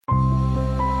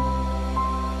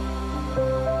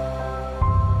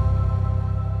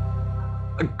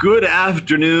Good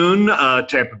afternoon,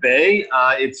 Tampa Bay.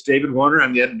 It's David Warner.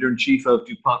 I'm the editor-in-chief of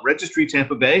DuPont Registry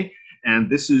Tampa Bay, and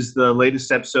this is the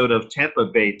latest episode of Tampa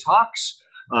Bay Talks.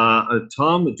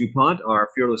 Tom DuPont, our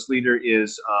fearless leader,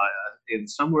 is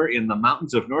somewhere in the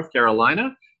mountains of North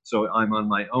Carolina, so I'm on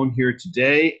my own here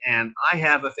today, and I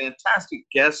have a fantastic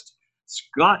guest,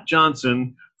 Scott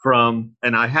Johnson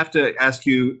and I have to ask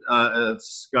you,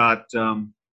 Scott,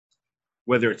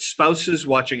 whether it's spouses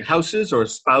watching houses or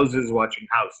spouses watching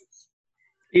houses.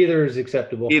 Either is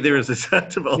acceptable. Either is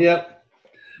acceptable. Yep.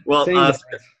 Well,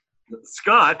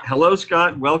 Scott, hello,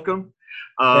 Scott. Welcome.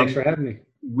 Thanks for having me.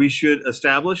 We should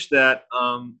establish that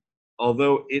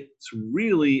although it's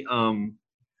really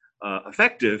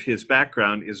effective, his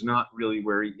background is not really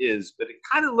where he is, but it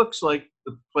kind of looks like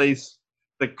the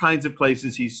kinds of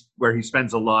places where he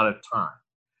spends a lot of time,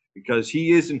 because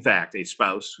he is, in fact, a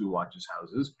spouse who watches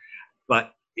houses.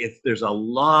 But if there's a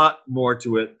lot more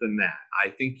to it than that, I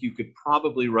think you could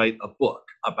probably write a book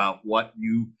about what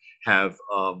you have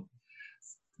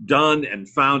done and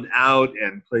found out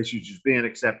and places you've been,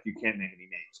 except you can't name any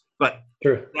names. But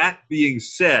sure. That being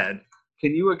said,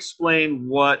 can you explain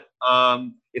what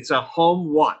it's a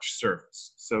home watch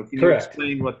service? So can Correct. You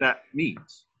explain what that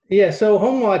means? Yeah, so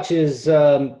home watch is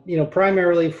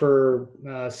primarily for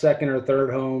second or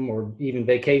third home or even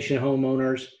vacation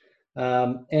homeowners.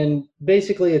 And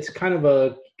basically it's kind of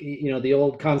the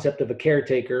old concept of a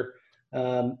caretaker.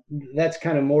 That's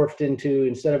kind of morphed into,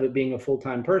 instead of it being a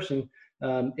full-time person,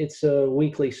 it's a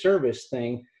weekly service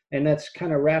thing. And that's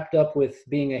kind of wrapped up with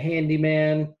being a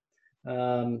handyman,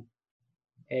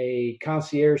 a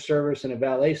concierge service, and a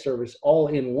valet service all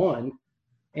in one.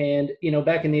 And,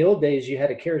 back in the old days, you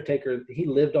had a caretaker. He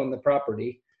lived on the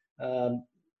property.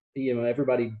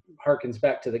 Everybody harkens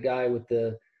back to the guy with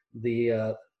the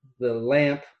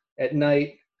lamp at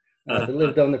night that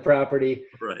lived on the property.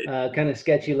 Right. Kind of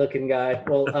sketchy looking guy.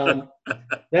 Well,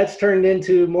 that's turned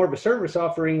into more of a service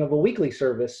offering of a weekly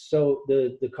service. So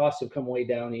the costs have come way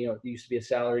down. It used to be a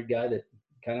salaried guy that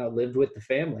kind of lived with the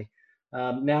family.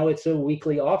 Now it's a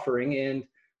weekly offering. And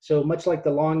so much like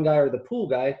the lawn guy or the pool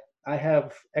guy, I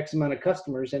have X amount of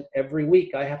customers, and every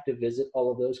week I have to visit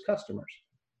all of those customers.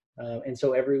 And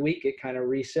so every week it kind of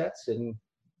resets. And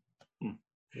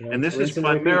this is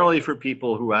primarily for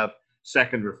people who have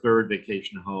second or third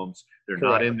vacation homes. They're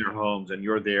Correct. Not in their homes, and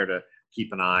you're there to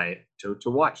keep an eye to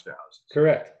watch the houses.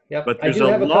 Correct. Yep. But I do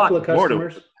have a couple of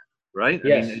customers. Right?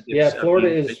 Yes. Florida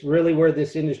is really where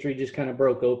this industry just kind of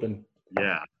broke open.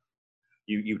 Yeah.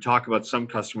 You talk about some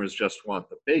customers just want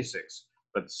the basics,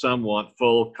 but some want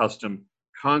full custom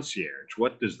concierge.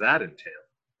 What does that entail?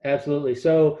 Absolutely.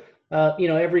 So,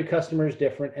 every customer is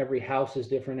different. Every house is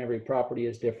different. Every property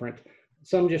is different.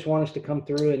 Some just want us to come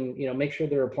through and, make sure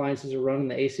their appliances are running,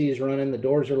 the AC is running, the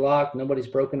doors are locked, nobody's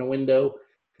broken a window.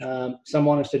 Some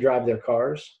want us to drive their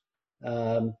cars.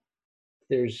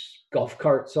 There's golf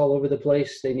carts all over the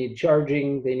place. They need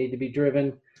charging. They need to be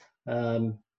driven.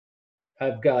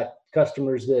 I've got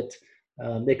customers that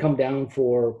they come down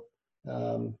for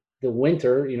the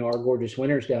winter, our gorgeous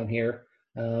winters down here,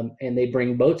 and they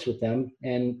bring boats with them.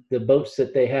 And the boats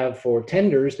that they have for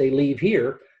tenders, they leave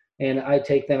here. And I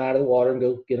take them out of the water and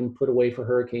go get them put away for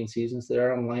hurricane seasons.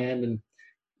 They're on land and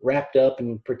wrapped up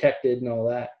and protected and all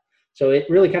that. So it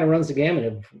really kind of runs the gamut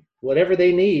of whatever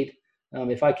they need.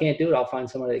 If I can't do it, I'll find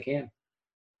somebody that can.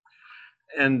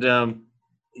 And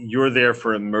you're there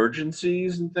for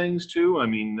emergencies and things too? I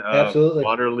mean, absolutely.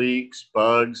 Water leaks,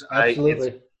 bugs.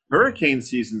 Absolutely. Hurricane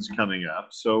season's coming up.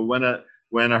 So when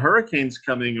a hurricane's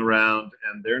coming around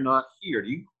and they're not here, do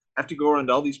you have to go around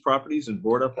all these properties and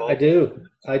board up all? I do.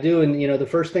 And the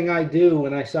first thing I do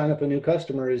when I sign up a new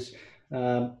customer is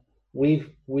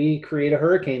we create a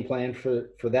hurricane plan for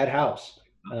that house.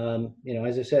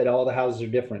 As I said, all the houses are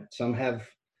different. Some have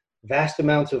vast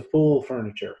amounts of pool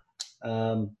furniture,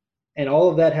 and all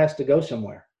of that has to go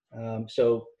somewhere.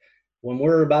 So when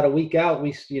we're about a week out,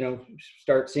 we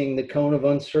start seeing the cone of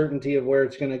uncertainty of where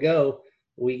it's going to go.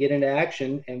 We get into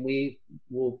action, and we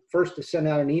will first send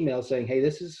out an email saying, hey,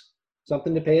 this is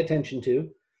something to pay attention to.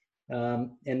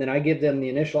 And then I give them the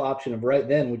initial option of right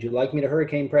then, would you like me to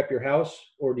hurricane prep your house,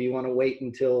 or do you want to wait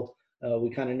until we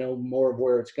kind of know more of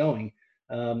where it's going?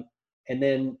 And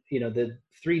then, the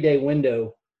 3-day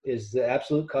window is the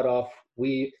absolute cutoff.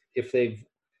 If they've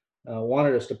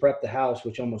wanted us to prep the house,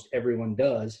 which almost everyone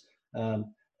does,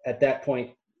 at that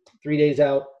point, 3 days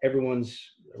out, everyone's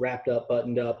wrapped up,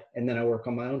 buttoned up, and then I work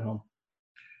on my own home.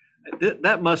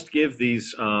 That must give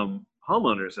these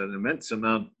homeowners an immense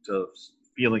amount of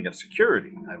feeling of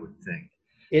security, I would think.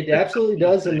 It absolutely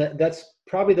does, and that's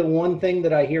probably the one thing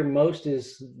that I hear most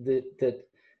is that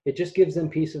it just gives them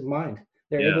peace of mind.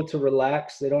 They're Yeah. able to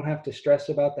relax. They don't have to stress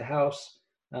about the house.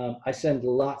 I send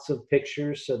lots of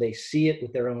pictures so they see it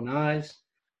with their own eyes,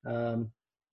 um,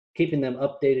 keeping them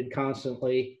updated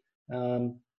constantly.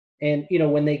 Um, and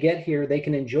when they get here, they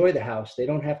can enjoy the house. They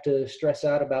don't have to stress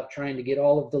out about trying to get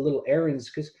all of the little errands,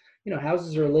 because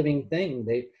houses are a living thing.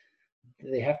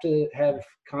 They have to have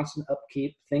constant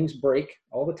upkeep. Things break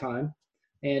all the time.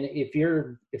 And if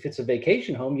it's a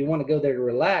vacation home, you want to go there to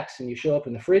relax, and you show up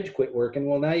and the fridge quit working.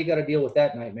 Well, now you got to deal with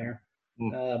that nightmare.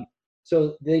 Mm.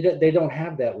 So they don't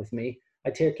have that with me. I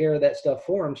take care of that stuff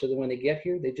for them, so that when they get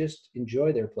here, they just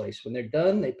enjoy their place. When they're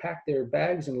done, they pack their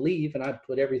bags and leave, and I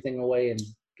put everything away and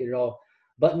get it all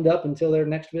buttoned up until their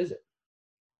next visit.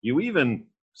 You even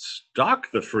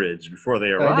stock the fridge before they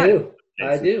I arrive. do.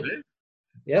 I do. Right?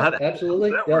 Yeah, How does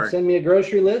absolutely. that They'll work? send me a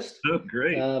grocery list. Oh,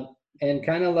 great. And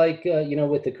kind of like,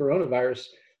 with the coronavirus,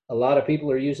 a lot of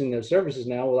people are using those services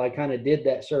now. Well, I kind of did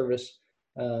that service,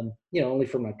 only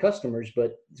for my customers,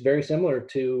 but it's very similar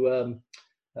to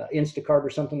Instacart or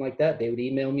something like that. They would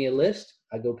email me a list.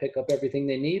 I go pick up everything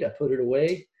they need. I put it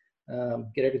away,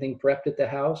 get everything prepped at the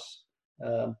house.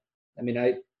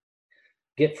 I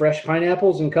get fresh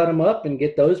pineapples and cut them up and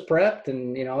get those prepped.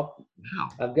 And, Wow.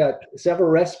 I've got several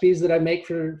recipes that I make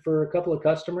for a couple of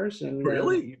customers. And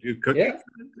Really? You do cooking yeah.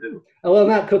 for them too? Well,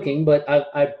 not cooking, but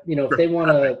if they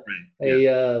want Right.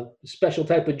 a special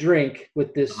type of drink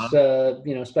with this,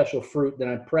 Uh-huh. special fruit, then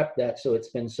I prep that so it's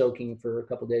been soaking for a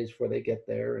couple of days before they get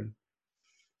there, and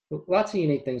lots of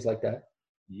unique things like that.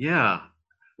 Yeah.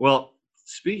 Well,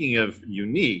 speaking of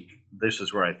unique, this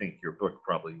is where I think your book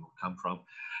probably will come from.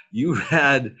 You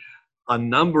had a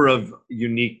number of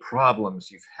unique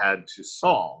problems you've had to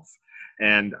solve,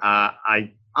 and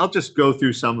I'll just go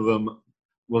through some of them.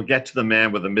 We'll get to the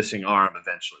man with a missing arm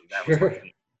eventually. That was my Sure,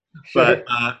 thing. But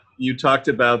sure. you talked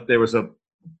about there was a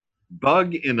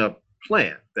bug in a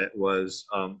plant that was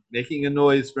making a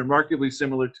noise remarkably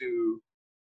similar to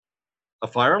a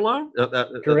fire alarm.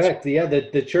 That's Correct. Yeah,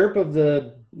 the chirp of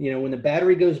when the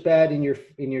battery goes bad in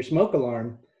your smoke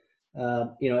alarm,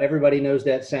 everybody knows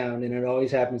that sound, and it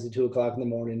always happens at 2 o'clock in the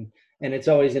morning, and it's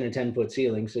always in a 10-foot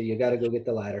ceiling, so you got to go get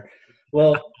the ladder.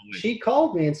 Well, she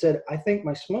called me and said, I think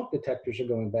my smoke detectors are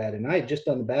going bad, and I had just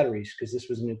done the batteries because this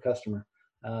was a new customer.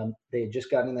 They had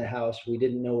just gotten in the house. We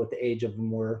didn't know what the age of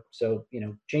them were, so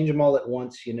change them all at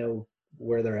once. You know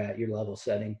where they're at, your level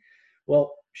setting.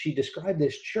 Well, she described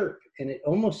this chirp, and it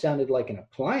almost sounded like an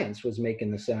appliance was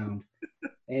making the sound.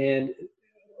 And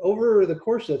over the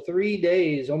course of 3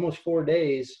 days, almost 4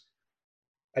 days,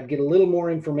 I'd get a little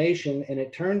more information, and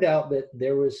it turned out that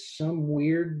there was some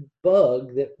weird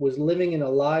bug that was living in a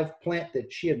live plant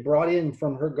that she had brought in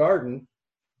from her garden.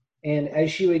 And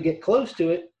as she would get close to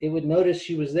it, it would notice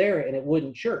she was there and it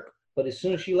wouldn't chirp. But as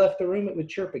soon as she left the room, it would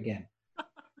chirp again.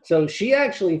 So she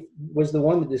actually was the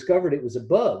one that discovered it was a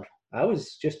bug. I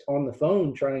was just on the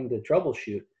phone trying to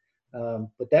troubleshoot.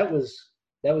 But that was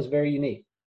very unique.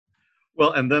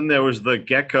 Well, and then there was the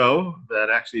gecko that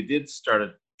actually did start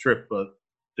a trip.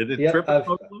 Did it Yep. trip a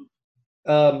smoke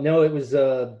alarm? No, it was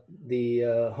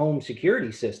the home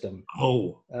security system.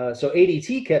 Oh, So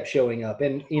ADT kept showing up,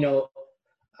 and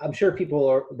I'm sure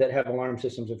people that have alarm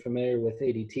systems are familiar with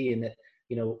ADT, and that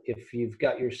if you've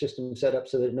got your system set up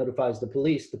so that it notifies the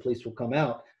police will come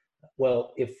out.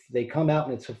 Well, if they come out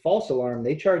and it's a false alarm,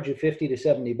 they charge you $50 to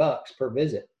 $70 per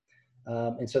visit,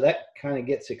 and so that kind of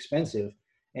gets expensive.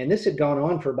 And this had gone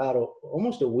on for about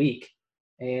almost a week,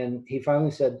 and he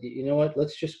finally said, "You know what?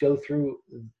 Let's just go through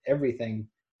everything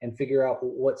and figure out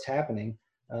what's happening."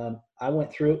 I went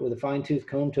through it with a fine-tooth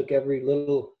comb, took every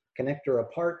little connector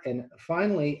apart, and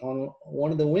finally on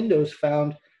one of the windows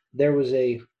found there was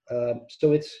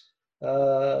so it's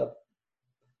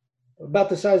about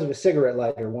the size of a cigarette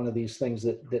lighter, one of these things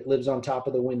that lives on top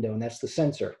of the window, and that's the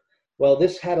sensor. Well,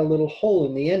 this had a little hole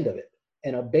in the end of it,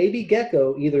 and a baby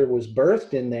gecko either was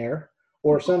birthed in there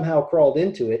or somehow crawled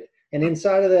into it, and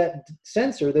inside of that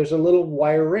sensor there's a little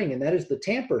wire ring, and that is the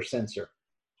tamper sensor.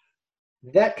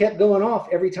 That kept going off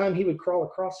every time he would crawl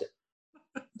across it.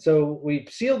 So we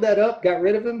sealed that up, got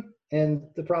rid of him, and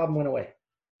the problem went away.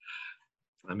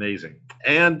 amazing!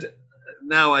 And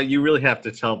now you really have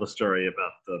to tell the story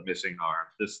about the missing arm.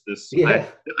 Yeah.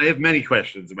 I have many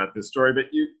questions about this story, but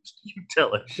you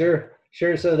tell it. Sure.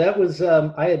 So that was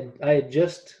I had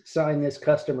just signed this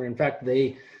customer. In fact,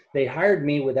 they hired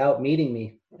me without meeting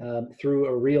me through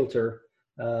a realtor,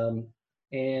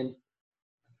 and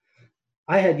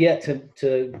I had yet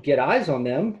to get eyes on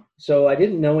them, so I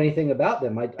didn't know anything about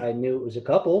them. I knew it was a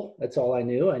couple. That's all I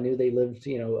knew. I knew they lived,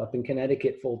 up in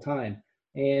Connecticut full time.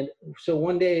 And so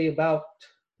one day, about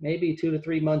maybe 2 to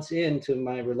 3 months into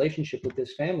my relationship with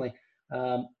this family,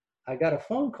 I got a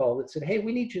phone call that said, "Hey,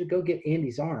 we need you to go get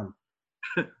Andy's arm."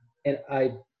 And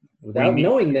I, We without need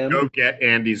knowing to them, go get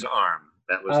Andy's arm.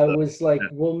 That was I the. was like,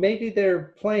 well, maybe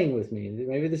they're playing with me.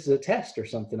 Maybe this is a test or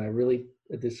something.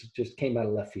 This just came out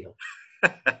of left field.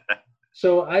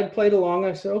 So I played along.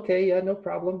 I said, okay, yeah, no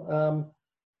problem.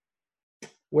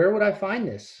 Where would I find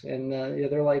this? And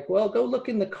they're like, well, go look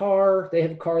in the car. They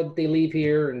have a car that they leave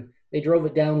here, and they drove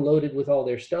it down loaded with all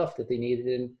their stuff that they needed.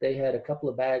 And they had a couple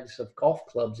of bags of golf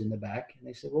clubs in the back. And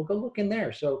they said, well, go look in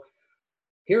there. So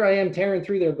here I am tearing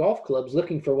through their golf clubs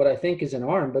looking for what I think is an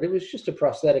arm, but it was just a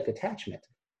prosthetic attachment.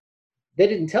 They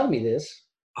didn't tell me this.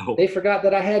 Oh. They forgot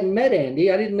that I hadn't met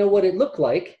Andy. I didn't know what it looked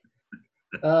like.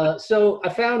 So I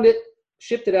found it,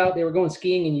 shipped it out. They were going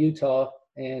skiing in Utah,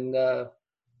 and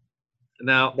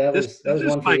Now, this is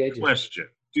one for my the ages. question.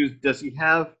 Does he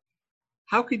have,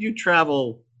 how could you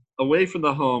travel away from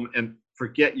the home and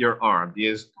forget your arm? Do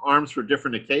you have arms for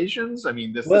different occasions? I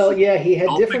mean, yeah, he had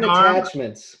golfing different arm?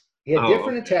 attachments. He had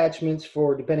different attachments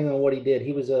for depending on what he did.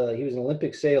 He was an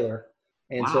Olympic sailor.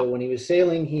 And so when he was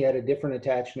sailing, he had a different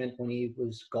attachment. When he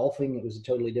was golfing, it was a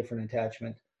totally different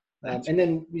attachment. And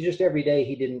then just every day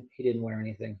he didn't wear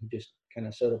anything. He just kind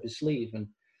of sewed up his sleeve. And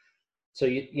so,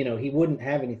 he wouldn't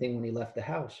have anything when he left the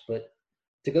house. But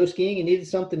to go skiing, he needed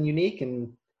something unique,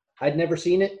 and I'd never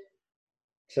seen it.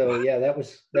 So, yeah, that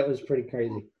was pretty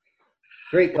crazy.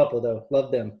 Great couple, though.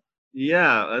 Love them.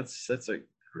 Yeah, that's a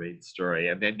great story.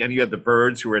 And then you had the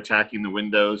birds who were attacking the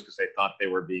windows because they thought they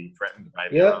were being threatened by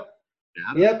the.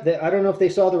 Yep. I don't know if they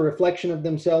saw the reflection of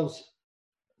themselves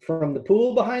from the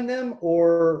pool behind them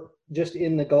or just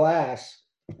in the glass,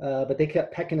 but they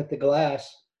kept pecking at the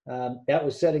glass. That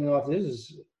was setting off. This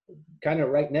is kind of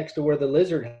right next to where the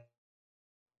lizard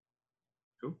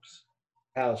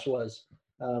house was,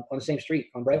 on the same street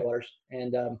on Brightwaters.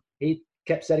 And he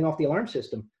kept setting off the alarm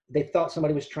system. They thought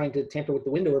somebody was trying to tamper with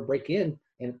the window or break in.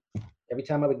 And every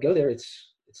time I would go there,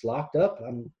 it's locked up.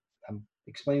 I'm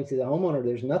explaining to the homeowner,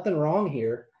 there's nothing wrong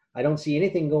here. I don't see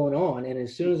anything going on. And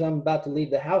as soon as I'm about to leave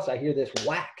the house, I hear this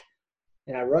whack.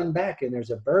 And I run back, and there's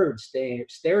a bird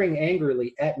staring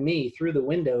angrily at me through the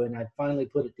window. And I finally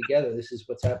put it together. This is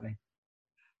what's happening.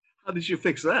 How did you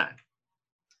fix that?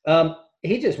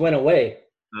 He just went away.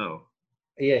 Oh.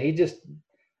 Yeah, he just,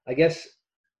 I guess,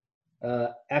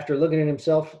 after looking at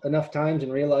himself enough times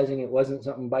and realizing it wasn't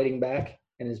something biting back,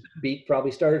 and his beak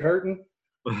probably started hurting,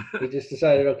 he just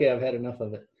decided, okay, I've had enough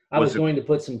of it. I was going to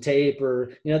put some tape,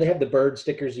 or they have the bird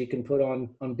stickers you can put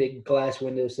on big glass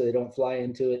windows so they don't fly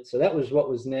into it. So that was what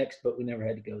was next, but we never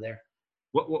had to go there.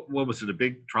 What was it? A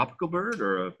big tropical bird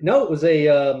or a? No, it was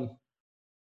a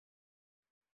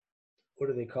what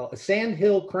do they call it? A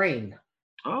sandhill crane.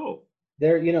 Oh.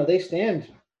 They're they stand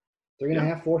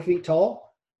 3.5, 4 feet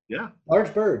tall. Yeah.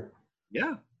 Large bird.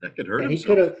 Yeah, that could hurt him.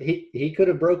 He could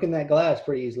have broken that glass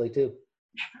pretty easily too.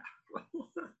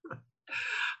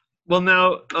 Well,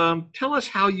 now tell us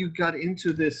how you got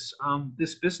into this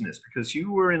business, because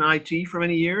you were in IT for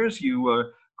many years.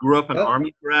 You grew up an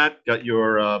Army brat, got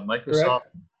your Microsoft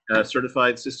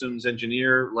certified systems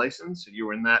engineer license, and you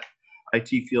were in that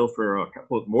IT field for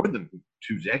more than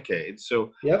 2 decades.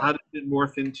 So how did it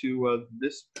morph into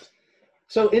this?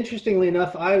 So interestingly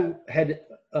enough, I had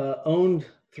owned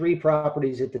 3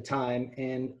 properties at the time,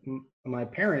 and my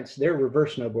parents, they're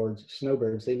reverse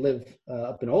snowbirds. They live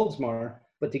up in Oldsmar,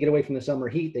 but to get away from the summer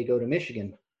heat, they go to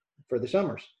Michigan for the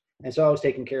summers. And so I was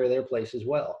taking care of their place as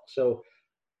well. So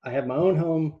I have my own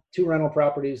home, 2 rental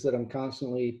properties that I'm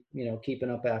constantly,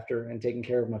 keeping up after and taking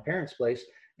care of my parents' place.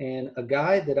 And a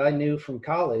guy that I knew from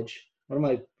college, one of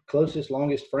my closest,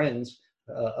 longest friends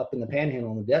up in the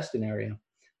Panhandle in the Destin area,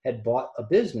 had bought a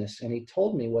business, and he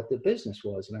told me what the business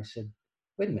was. And I said,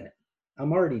 wait a minute,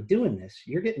 I'm already doing this.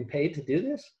 You're getting paid to do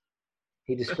this?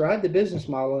 He described the business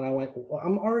model, and I went, well,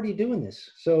 I'm already doing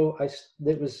this. So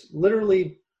it was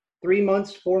literally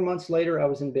 4 months later, I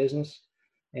was in business,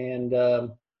 and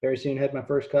very soon had my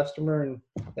first customer, and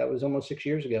that was almost 6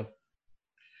 years ago.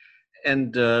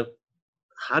 And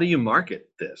how do you market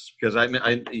this? Because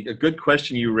a good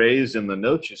question you raised in the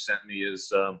notes you sent me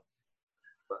is,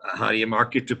 how do you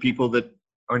market to people that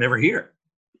are never here?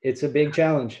 It's a big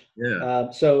challenge. Yeah.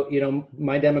 So,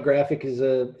 my demographic is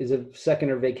a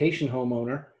second or vacation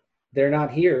homeowner. They're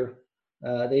not here.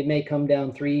 They may come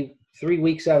down three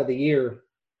weeks out of the year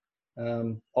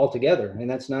altogether, and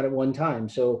that's not at one time.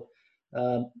 So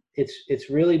it's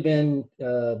really been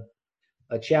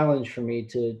a challenge for me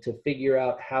to figure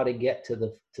out how to get to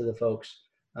the folks.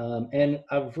 And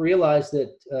I've realized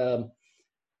that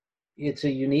it's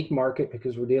a unique market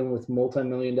because we're dealing with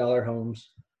multi-million-dollar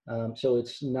homes. So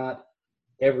it's not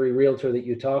every realtor that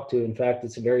you talk to. In fact,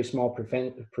 it's a very small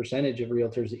percentage of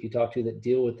realtors that you talk to that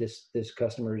deal with this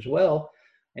customer as well.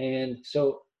 And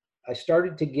so I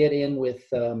started to get in with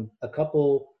a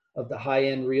couple of the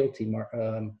high-end realty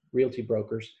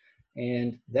brokers,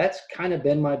 and that's kind of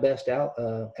been my best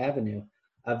avenue.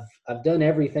 I've done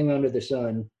everything under the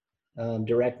sun,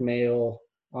 direct mail,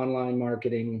 online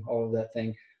marketing, all of that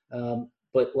thing.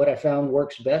 But what I found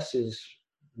works best is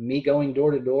me going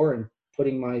door to door and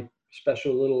putting my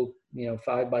special little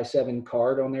 5x7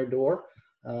 card on their door,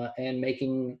 and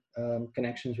making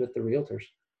connections with the realtors.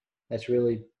 That's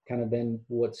really kind of been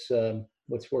what's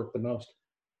worked the most.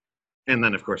 And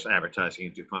then, of course, advertising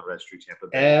in DuPont Registry, Tampa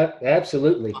Bay.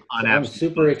 Absolutely. So I'm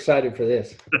super excited for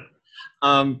this.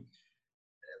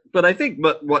 But I think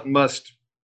what must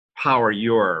power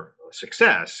your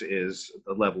success is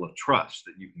the level of trust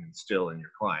that you can instill in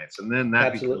your clients. And then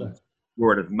that becomes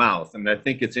word of mouth. And I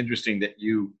think it's interesting that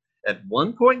you, at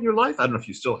one point in your life, I don't know if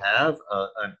you still have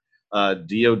a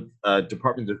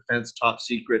Department of Defense top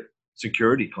secret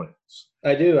security clearance.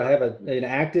 I do. I have an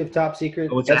active top secret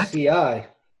SCI,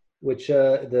 which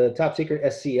the top secret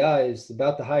SCI is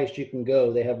about the highest you can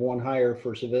go. They have one higher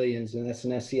for civilians, and that's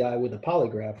an SCI with a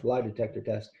polygraph lie detector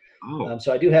test. Oh.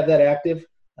 So I do have that active.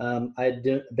 I've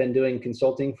been doing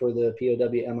consulting for the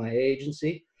POW MIA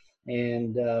agency.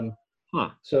 And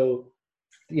so,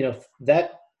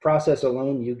 that process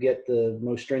alone, you get the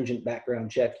most stringent background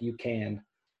check you can.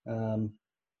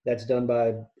 That's done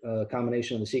by a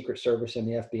combination of the Secret Service and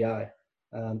the FBI.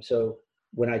 So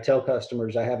when I tell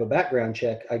customers I have a background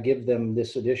check, I give them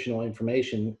this additional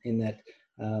information in that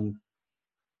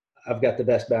I've got the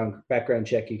best background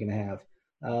check you can have.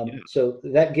 So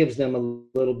that gives them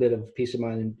a little bit of peace of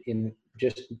mind in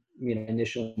just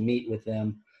initial meet with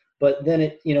them. But then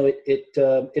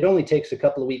it only takes a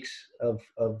couple of weeks of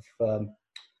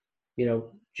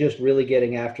just really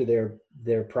getting after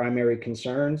their primary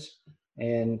concerns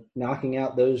and knocking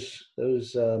out those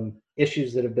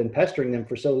issues that have been pestering them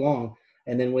for so long.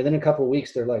 And then within a couple of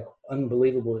weeks, they're like,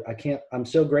 unbelievable. I'm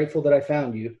so grateful that I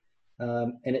found you.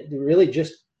 And it really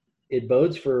just, it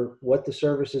bodes for what the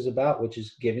service is about, which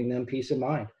is giving them peace of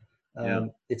mind.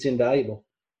 It's invaluable.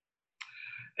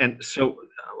 And so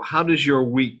how does your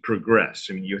week progress?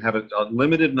 I mean, you have a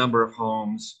limited number of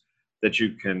homes that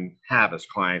you can have as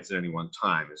clients at any one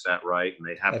time. Is that right? And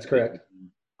they have That's correct.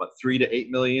 What, 3 to 8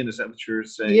 million? Is that what you're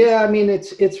saying? Yeah, I mean,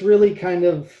 it's really kind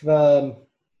of,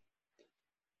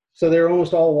 so they're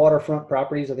almost all waterfront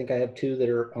properties. I think I have 2 that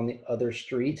are on the other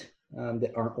street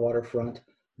that aren't waterfront.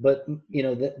 But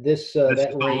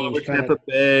that range kind Tampa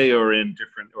Bay or in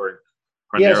different or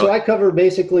primarily? Yeah, so I cover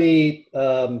basically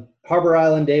Harbor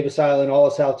Island, Davis Island, all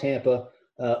of South Tampa,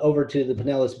 over to the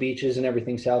Pinellas beaches and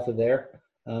everything south of there.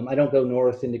 I don't go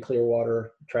north into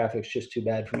Clearwater. Traffic's just too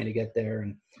bad for me to get there,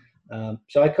 and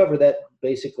so I cover that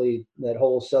basically that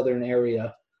whole southern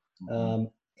area.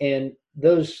 And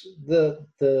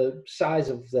the size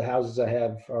of the houses I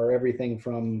have are everything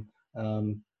from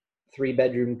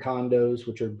 3-bedroom condos,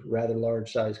 which are rather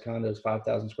large size condos,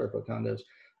 5,000 square foot condos.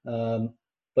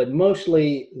 But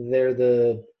mostly they're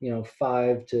the,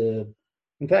 5 to,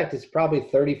 in fact, it's probably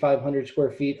 3,500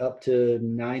 square feet up to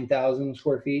 9,000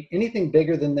 square feet. Anything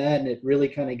bigger than that, and it really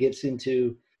kind of gets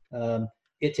into,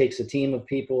 it takes a team of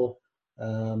people,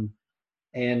 and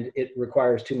it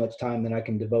requires too much time that I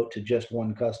can devote to just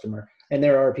one customer. And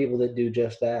there are people that do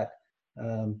just that.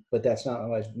 But that's not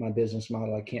my business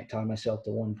model. I can't tie myself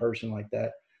to one person like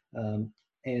that.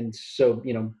 And so,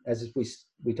 as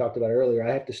we talked about earlier,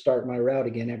 I have to start my route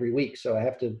again every week. So I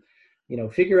have to,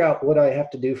 figure out what I have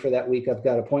to do for that week. I've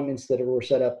got appointments that were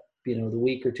set up, the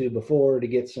week or 2 before to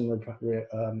get some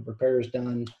repairs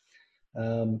done.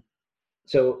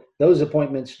 So those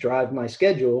appointments drive my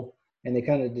schedule, and they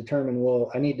kind of determine, well,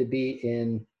 I need to be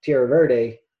in Tierra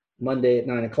Verde Monday at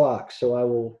 9 o'clock. So I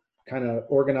will kind of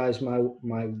organize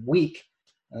my week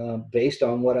based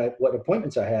on what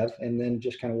appointments I have, and then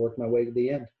just kind of work my way to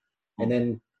the end, and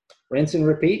then rinse and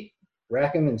repeat,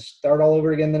 rack them, and start all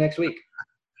over again the next week.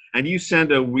 And you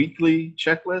send a weekly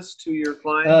checklist to your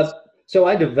clients? So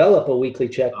I develop a weekly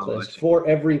checklist for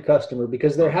every customer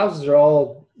because their houses are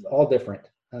all different.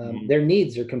 Their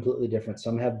needs are completely different.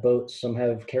 Some have boats, some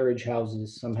have carriage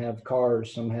houses, some have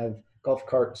cars, some have golf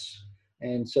carts.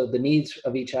 And so the needs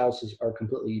of each house are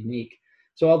completely unique.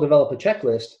 So I'll develop a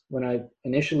checklist when I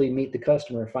initially meet the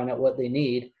customer, find out what they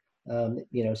need.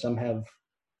 Some have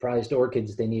prized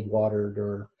orchids they need watered,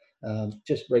 or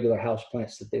just regular house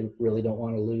plants that they really don't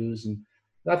want to lose. And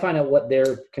I find out what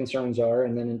their concerns are.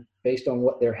 And then based on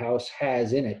what their house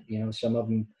has in it, some of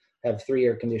them have 3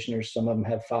 air conditioners, some of them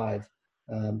have 5.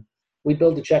 We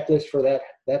build a checklist for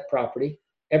that property.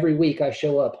 every week I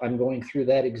show up, I'm going through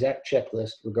that exact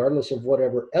checklist, regardless of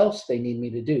whatever else they need me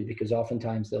to do, because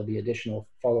oftentimes there'll be additional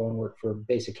follow-on work for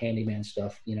basic handyman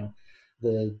stuff. You know,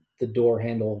 the door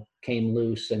handle came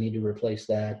loose, I need to replace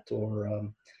that, or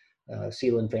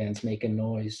ceiling fans making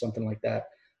noise, something like that.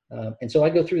 And so I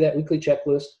go through that weekly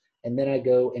checklist, and then I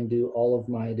go and do all of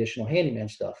my additional handyman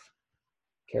stuff.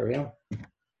 Carry on.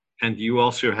 And you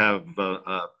also have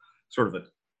sort of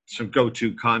some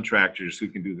go-to contractors who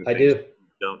can do the I things do. you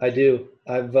don't. I do.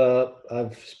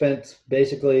 I've spent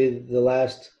basically the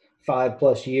last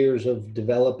 5+ years of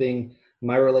developing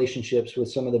my relationships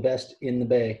with some of the best in the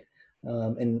Bay,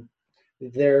 and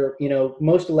they're, you know,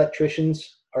 most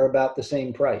electricians are about the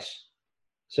same price.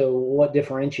 So what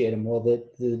differentiate them? Well,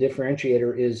 the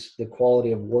differentiator is the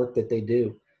quality of work that they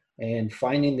do, and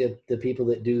finding the people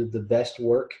that do the best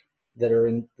work,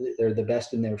 they're the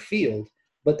best in their field,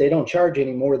 but they don't charge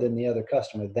any more than the other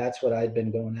customer. That's what I've been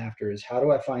going after, is how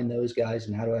do I find those guys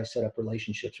and how do I set up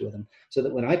relationships with them so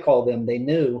that when I call them, they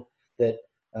knew that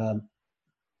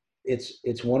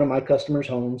it's one of my customers'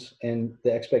 homes, and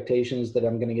the expectation is that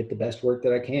I'm going to get the best work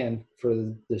that I can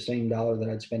for the same dollar that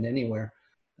I'd spend anywhere.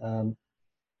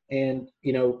 And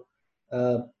you know,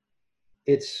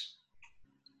 it's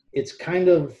kind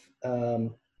of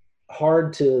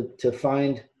hard to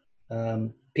find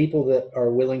people that are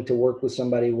willing to work with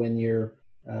somebody when you're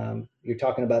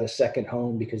talking about a second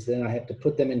home, because then I have to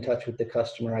put them in touch with the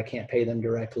customer. I can't pay them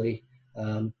directly.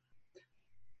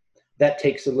 That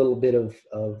takes a little bit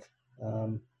of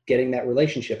getting that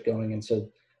relationship going. And so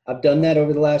I've done that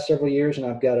over the last several years, and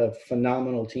I've got a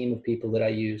phenomenal team of people that I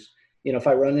use. You know, if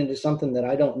I run into something that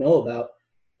I don't know about,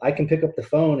 I can pick up the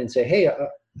phone and say, hey,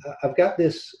 I've got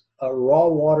this raw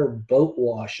water boat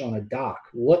wash on a dock.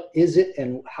 What is it,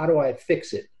 and how do I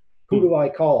fix it? Who do I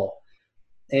call?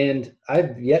 And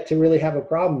I've yet to really have a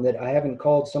problem that I haven't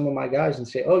called some of my guys and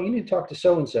say, oh, you need to talk to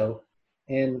so-and-so.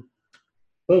 And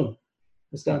boom,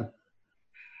 it's done.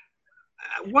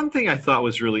 One thing I thought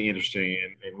was really interesting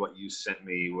in what you sent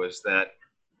me was that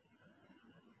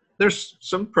there's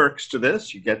some perks to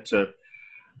this. You get to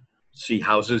see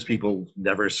houses people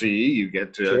never see. You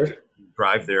get to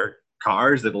drive their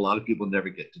cars that a lot of people never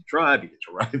get to drive. You get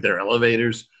to ride their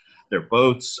elevators, their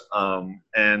boats,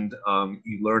 and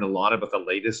you learn a lot about the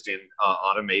latest in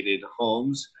automated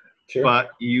homes. Sure.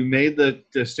 But you made the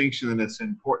distinction that it's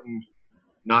important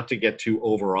not to get too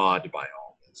overawed by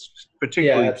all this,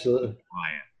 particularly absolutely.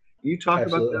 client. Can you talk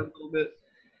about that a little bit?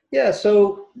 Yeah,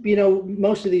 so, you know,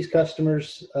 most of these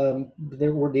customers,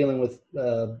 we're dealing with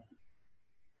a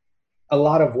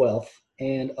lot of wealth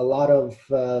and a lot of,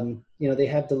 you know, they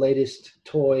have the latest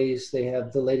toys, they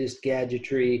have the latest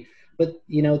gadgetry, but,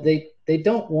 you know, they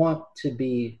don't want to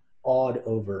be awed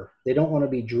over. They don't want to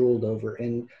be drooled over.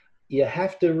 And you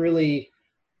have to really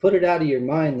put it out of your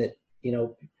mind that, you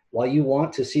know, while you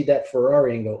want to see that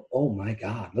Ferrari and go, oh my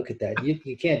God, look at that.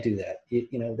 You can't do that.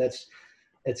 You know,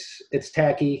 it's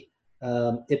tacky.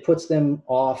 It puts them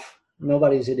off.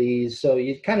 Nobody's at ease. So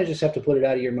you kind of just have to put it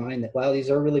out of your mind that, wow, these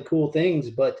are really cool things,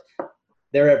 but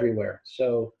they're everywhere.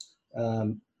 So,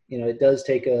 you know, it does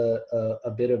take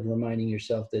a bit of reminding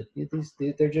yourself that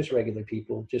they're just regular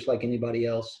people, just like anybody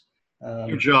else.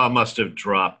 Your jaw must have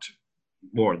dropped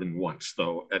more than once,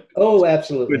 though. Oh,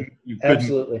 absolutely. You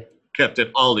couldn't kept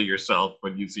it all to yourself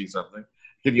when you see something.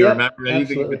 Can you remember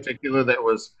anything in particular that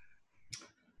was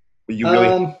you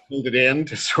really pulled it in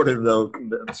to sort of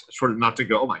not to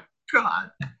go, oh my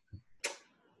God?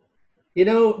 You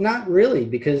know, not really,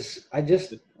 because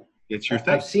it's your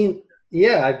thing. I've seen,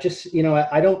 I've just, you know,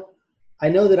 I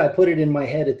know that I put it in my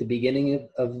head at the beginning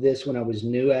of this when I was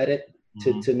new at it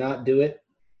to not do it.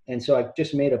 And so I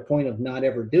just made a point of not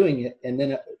ever doing it. And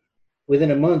then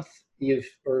within a month,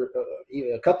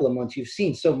 a couple of months, you've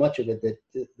seen so much of it that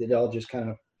it all just kind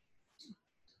of,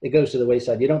 it goes to the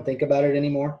wayside. You don't think about it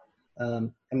anymore. I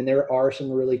mean, there are some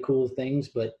really cool things,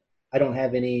 but I don't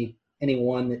have any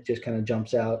one that just kind of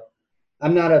jumps out.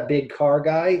 I'm not a big car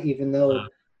guy, even though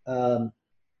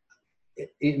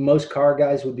most car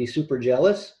guys would be super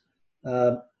jealous.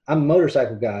 I'm a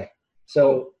motorcycle guy,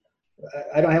 so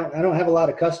I don't have a lot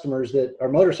of customers that are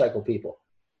motorcycle people.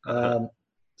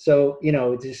 So, you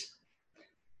know, just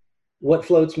what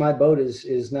floats my boat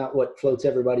is not what floats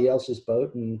everybody else's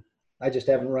boat, and I just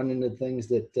haven't run into things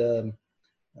that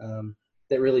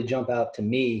that really jump out to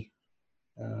me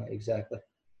exactly.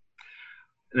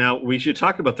 Now, we should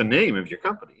talk about the name of your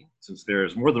company, since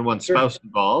there's more than one spouse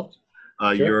involved.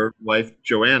 Your wife,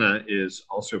 Joanna, is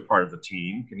also part of the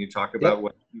team. Can you talk about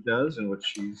what she does and what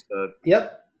she's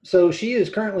Yep. So she is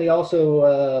currently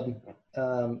also,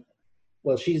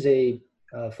 she's a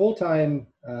full-time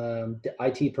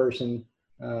IT person.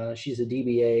 She's a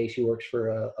DBA. She works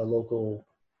for a local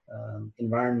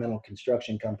environmental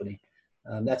construction company.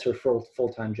 That's her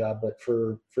full-time job. But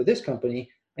for this company,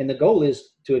 and the goal is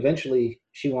to eventually,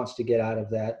 she wants to get out of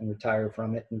that and retire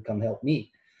from it and come help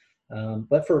me.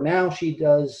 But for now, she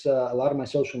does a lot of my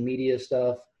social media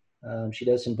stuff. She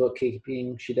does some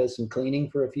bookkeeping. She does some cleaning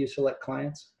for a few select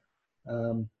clients.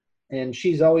 And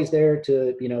she's always there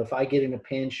to, if I get in a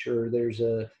pinch or there's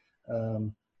an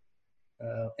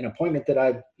appointment that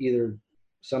I either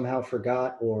somehow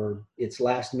forgot or it's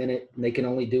last minute and they can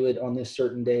only do it on this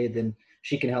certain day, then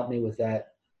she can help me with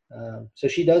that. So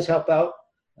she does help out.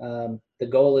 The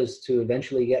goal is to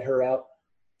eventually get her out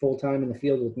full time in the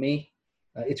field with me.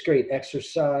 It's great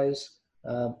exercise.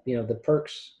 The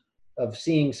perks of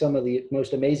seeing some of the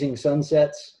most amazing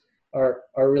sunsets are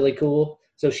really cool.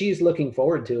 So she's looking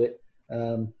forward to it.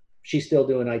 She's still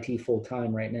doing IT full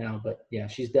time right now, but yeah,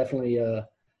 she's definitely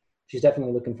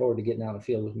looking forward to getting out of the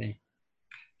field with me.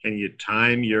 Can you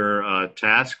time your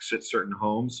tasks at certain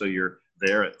homes so you're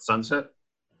there at sunset?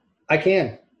 I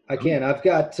can. I've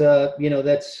got,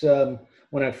 that's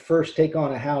when I first take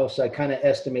on a house, I kind of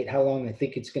estimate how long I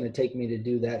think it's going to take me to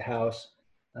do that house.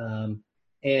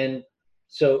 And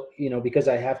so, because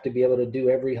I have to be able to do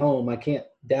every home, I can't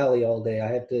dally all day. I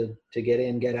have to get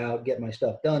in, get out, get my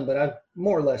stuff done. But I've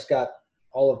more or less got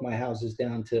all of my houses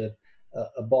down to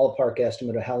a ballpark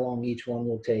estimate of how long each one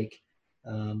will take.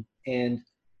 And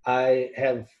I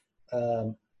have,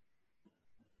 I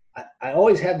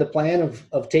always had the plan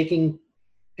of taking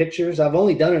pictures. I've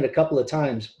only done it a couple of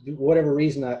times. For whatever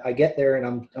reason, I get there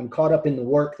and I'm caught up in the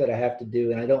work that I have to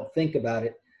do and I don't think about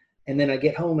it. And then I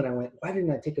get home and I went, why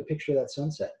didn't I take a picture of that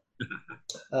sunset?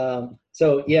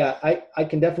 So yeah, I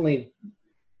can definitely,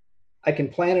 I can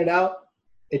plan it out.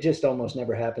 It just almost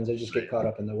never happens. I just get caught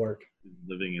up in the work.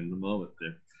 Living in the moment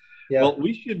there. Yeah. Well,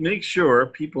 we should make sure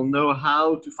people know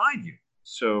how to find you.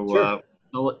 So Sure.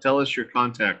 tell us your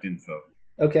contact info.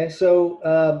 Okay.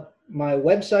 So my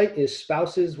website is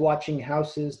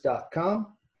spouseswatchinghouses.com.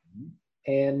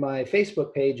 And my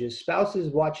Facebook page is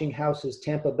Spouses Watching Houses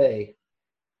Tampa Bay.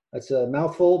 That's a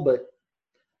mouthful, but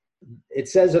it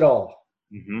says it all.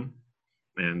 Mm-hmm.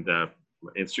 And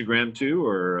Instagram too,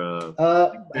 or?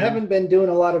 I haven't been doing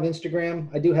a lot of Instagram.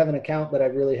 I do have an account, but I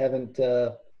really haven't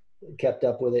kept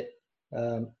up with it.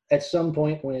 At some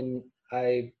point when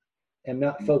I am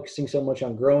not focusing so much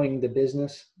on growing the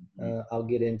business, I'll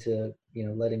get into,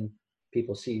 letting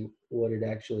people see what it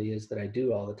actually is that I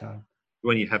do all the time.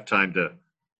 When you have time to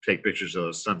take pictures of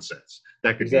those sunsets.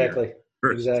 That could Exactly. be your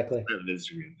first Exactly. set of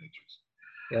Instagram pictures.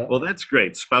 Yep. Well, that's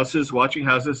great.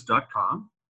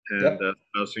 Spouseswatchinghouses.com and Yep.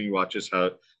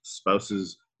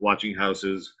 Spouses Watching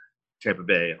Houses Tampa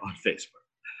Bay on Facebook.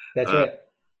 That's right.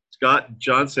 Scott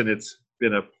Johnson, it's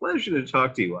been a pleasure to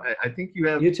talk to you. I think you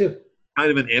have You too.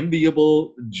 kind of an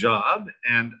enviable job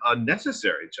and a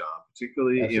necessary job,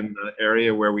 particularly Absolutely. in the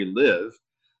area where we live.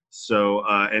 So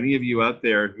any of you out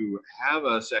there who have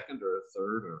a second or a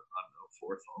third or I don't know,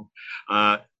 fourth home,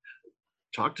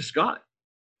 talk to Scott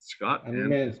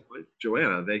and his wife,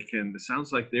 Joanna. It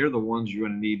sounds like they're the ones you're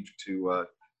going to need to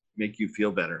make you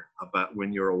feel better about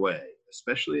when you're away,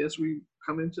 especially as we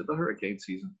come into the hurricane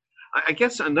season. I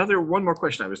guess one more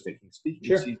question I was thinking,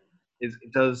 speaking of season,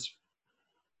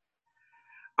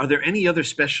 are there any other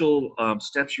special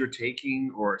steps you're taking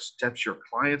or steps your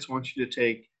clients want you to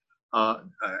take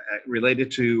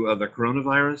related to the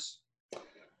coronavirus?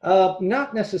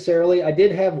 Not necessarily. I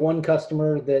did have one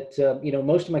customer that,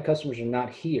 most of my customers are not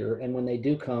here. And when they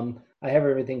do come, I have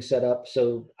everything set up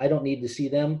so I don't need to see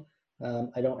them.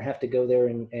 I don't have to go there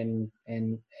and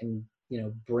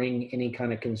bring any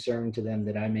kind of concern to them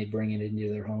that I may bring it into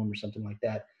their home or something like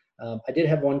that. I did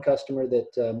have one customer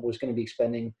that was going to be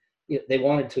spending, they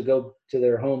wanted to go to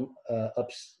their home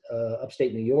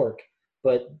upstate New York,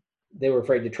 but they were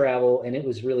afraid to travel, and it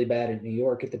was really bad in New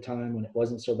York at the time when it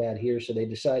wasn't so bad here. So they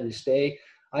decided to stay.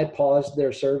 I paused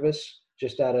their service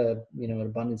just out of, an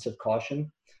abundance of caution.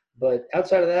 But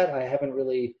outside of that, I haven't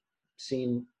really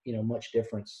seen, much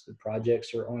difference. The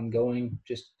projects are ongoing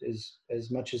just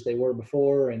as much as they were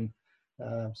before. And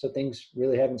so things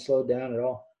really haven't slowed down at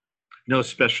all. No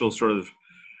special sort of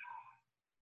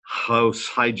house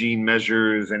hygiene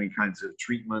measures, any kinds of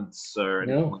treatments or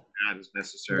anything like that is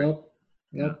necessary? Nope.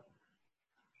 Yeah.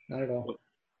 Not at all. Well,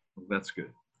 that's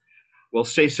good. Well,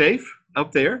 stay safe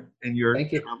out there in your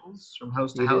Thank you. travels from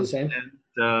house to You do the house. same. And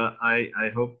I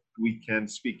hope we can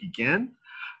speak again.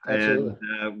 Absolutely.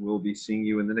 And we'll be seeing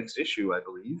you in the next issue, I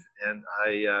believe, and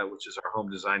which is our home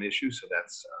design issue. So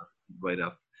that's right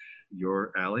up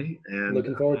your alley. And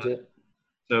Looking forward to it.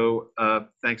 So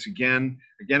thanks again.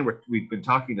 Again, we've been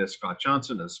talking to Scott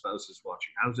Johnson of Spouses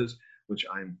Watching Houses, which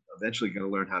I'm eventually going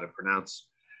to learn how to pronounce.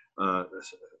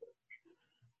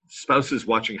 Spouses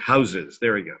Watching Houses.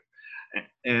 There we go.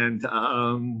 And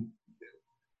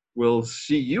we'll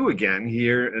see you again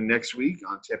here next week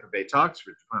on Tampa Bay Talks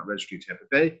for DuPont Registry Tampa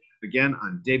Bay. Again,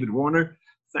 I'm David Warner.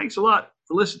 Thanks a lot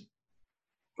for listening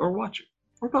or watching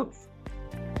or both.